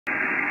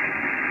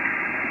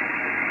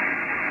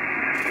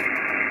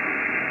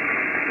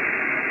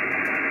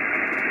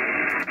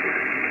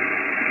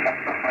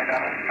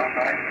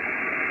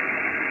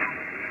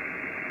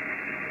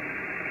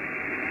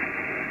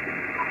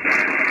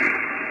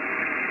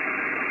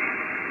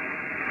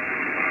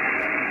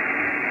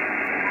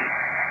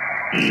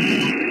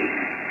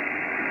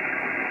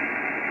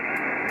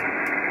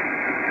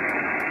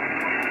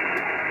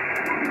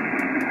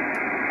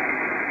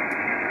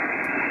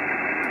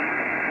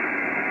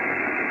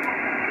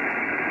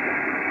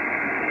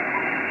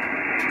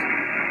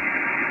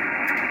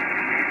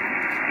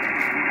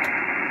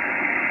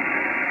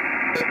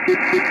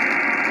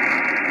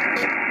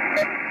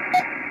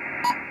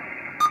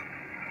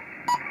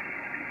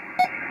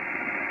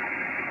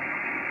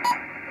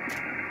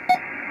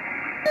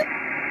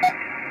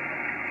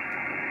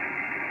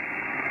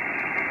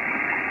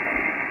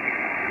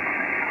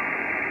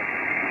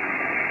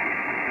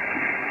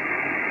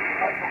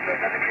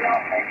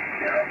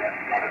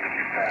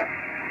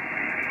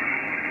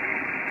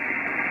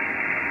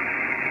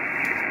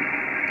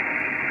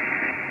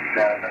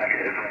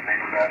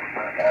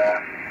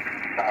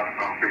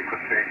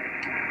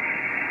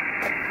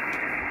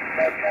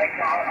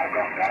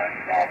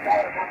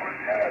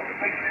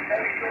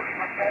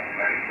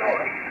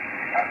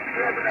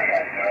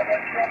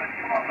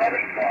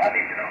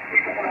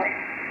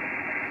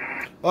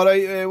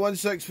Alright,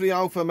 163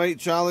 Alpha Mike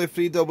Charlie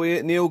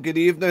 388 Neil, good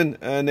evening.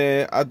 And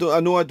I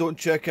know I don't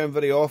check in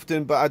very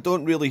often, but I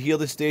don't really hear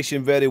the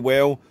station very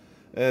well.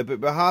 But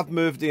we have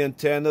moved the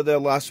antenna there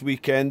last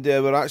weekend.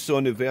 We're actually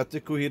on the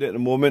vertical here at the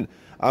moment.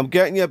 I'm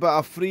getting you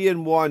about a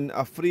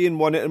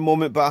 3-in-1 at the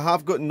moment, but I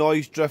have got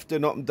noise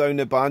drifting up and down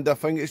the band. I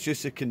think it's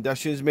just the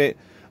conditions, mate,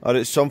 or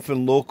it's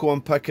something local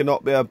I'm picking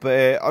up there.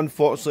 But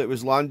unfortunately, it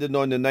was landing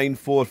on the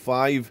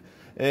 945.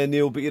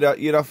 Neil, but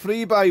you're a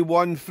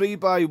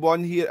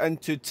 3x1 here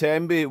into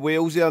Tembe,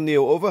 Wales there,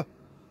 Neil, over.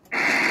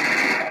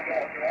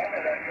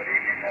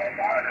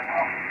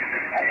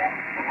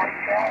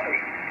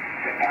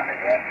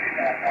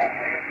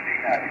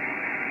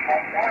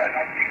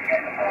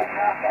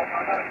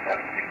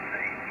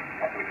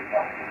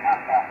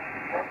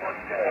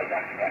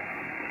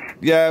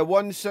 Yeah,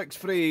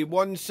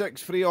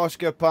 163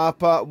 Oscar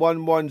Papa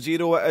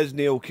 110 it is,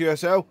 Neil,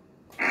 QSL.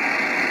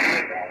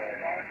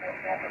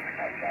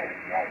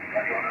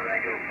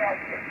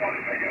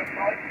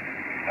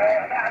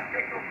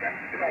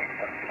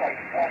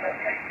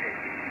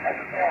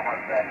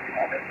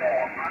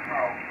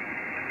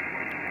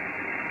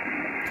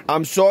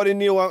 I'm sorry,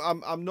 Neil,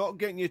 I'm not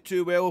getting you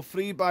too well.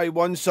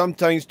 3x1,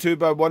 sometimes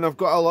 2x1. I've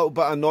got a little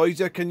bit of noise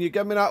there. Can you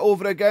give me that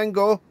over again,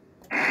 go?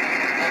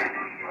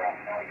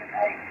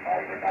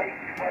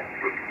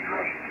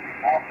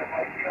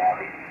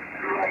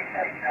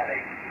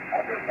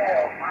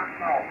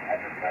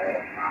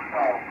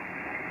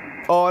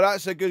 Oh,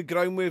 that's a good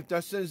ground wave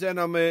distance then.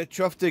 I'm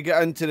chuffed to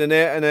get into the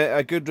net, and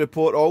a good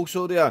report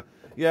also there.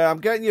 Yeah, I'm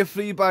getting you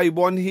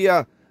 3x1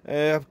 here.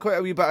 Quite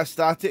a wee bit of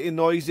static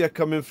noise there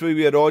coming through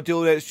your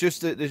audio. It's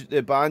just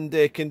the band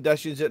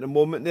conditions at the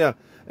moment there.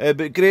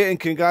 But great, and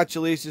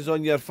congratulations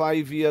on your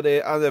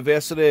 5-year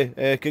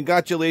anniversary.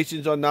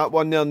 Congratulations on that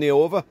one there, Neil,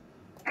 over.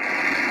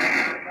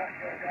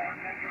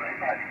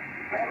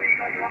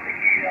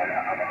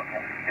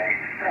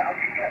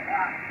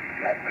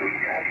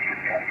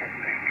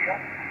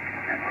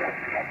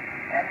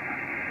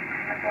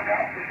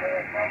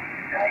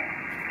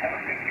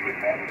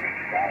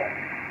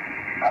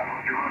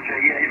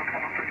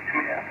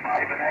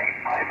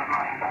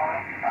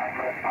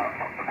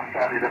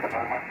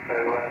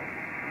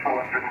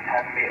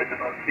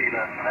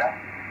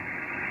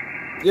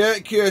 Yeah,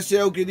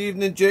 QSL, good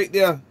evening, Jake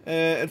there,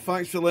 and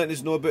thanks for letting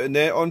us know about the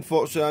net.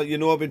 Unfortunately, you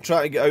know, I've been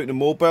trying to get out the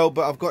mobile,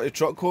 but I've got the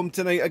truck home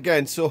tonight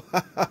again, so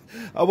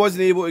I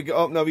wasn't able to get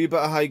up in a wee bit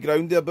of high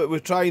ground there, but we'll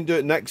try and do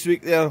it next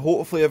week there,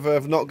 hopefully, if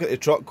I've not got the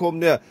truck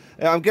home there.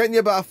 I'm getting you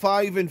about a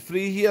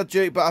 5-3 here,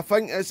 Jake, but I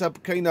think it's a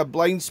kind of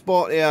blind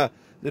spot there.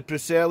 The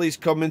Preseli's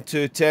coming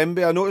to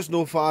Tembe. I know it's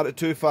no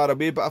too far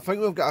away, but I think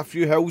we've got a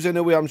few hills in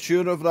the way, I'm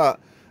sure of that.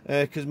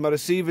 Because my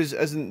receivers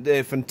isn't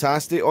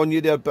fantastic on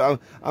you there, but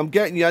I'm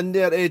getting you in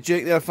there,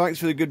 Jake there. Thanks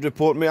for the good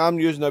report, mate. I'm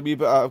using a wee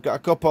bit, I've got a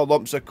couple of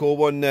lumps of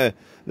coal on the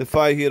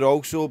 5 here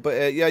also,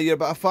 but yeah, you're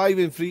about a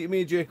 5-3 to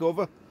me, Jake,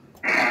 over.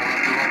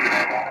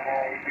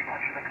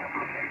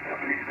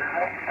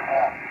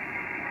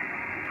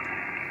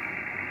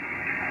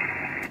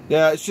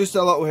 Yeah, it's just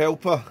a little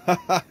helper.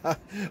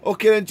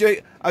 Okay then,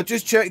 Jake, I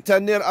just checked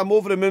in there. I'm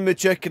over the moon with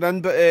checking in,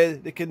 but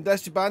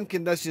the band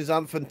conditions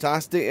aren't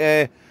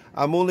fantastic.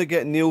 I'm only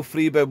getting Neil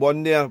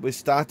 3x1 there with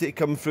static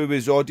coming through with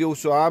his audio,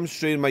 so I'm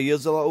straining my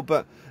ears a little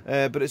bit.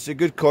 But it's a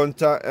good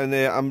contact, and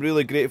I'm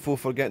really grateful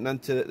for getting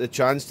into the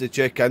chance to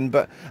check in.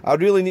 But I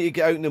really need to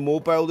get out in the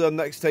mobile there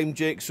next time,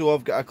 Jake, so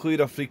I've got a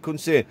clearer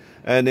frequency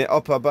and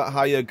up a bit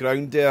higher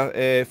ground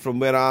there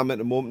from where I am at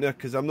the moment there,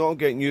 because I'm not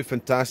getting you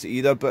fantastic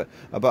either, but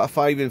about a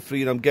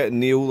 5-3, and I'm getting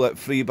Neil at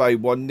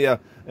 3x1 there.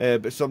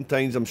 But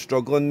sometimes I'm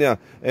struggling there.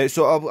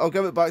 So I'll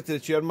give it back to the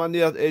chairman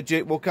there,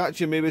 Jake. We'll catch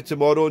you maybe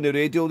tomorrow on the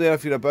radio there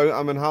if you're about. about.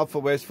 I'm in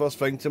Haverfordwest first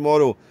thing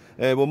tomorrow.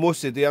 Well,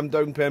 most of the day I'm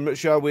down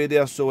Pembrokeshire way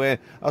there, so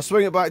I'll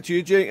swing it back to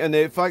you, Jake, and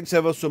thanks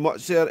ever so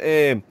much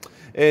there.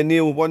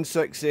 Neil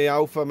 16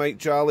 Alpha Mike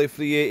Charlie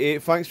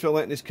 388, thanks for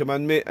letting us come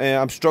in, mate.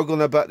 I'm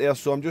struggling a bit there,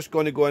 so I'm just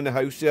going to go in the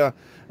house here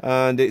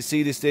and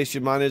see the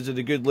station manager,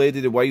 the good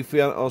lady, the wife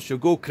here, or she'll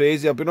go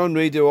crazy. I've been on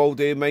radio all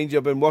day, mind you,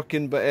 I've been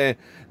working, but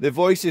the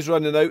voice is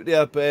running out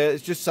there, but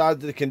it's just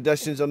sad that the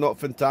conditions are not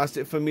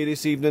fantastic for me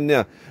this evening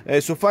there.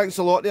 So thanks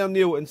a lot there,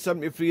 Neil, and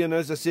 73, and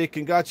as I say,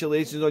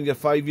 congratulations on your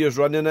 5 years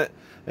running it.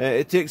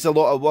 It takes a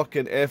lot of work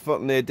and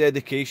effort and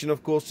dedication,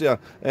 of course, there.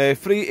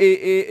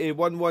 388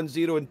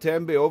 110 in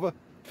Tembe, over.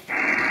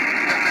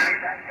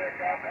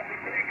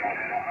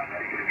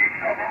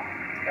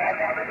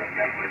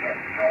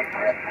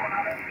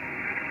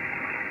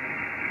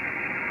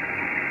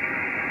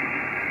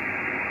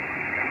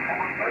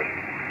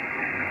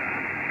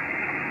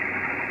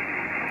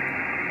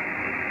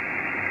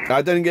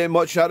 I didn't get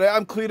much out of it.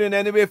 I'm clearing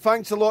anyway.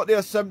 Thanks a lot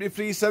there,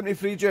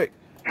 73, Jake.